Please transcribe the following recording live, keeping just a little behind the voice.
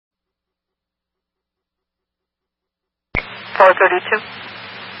432.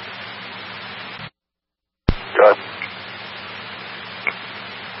 Good.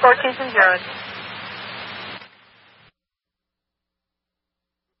 14 and 0.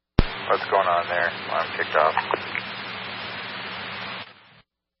 What's going on there? Alarm kicked off.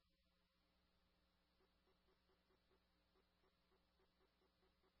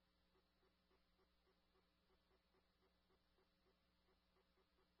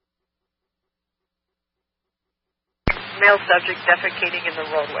 Male subject defecating in the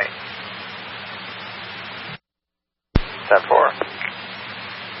roadway. Step 4.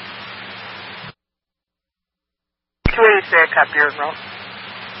 283, copy your roll.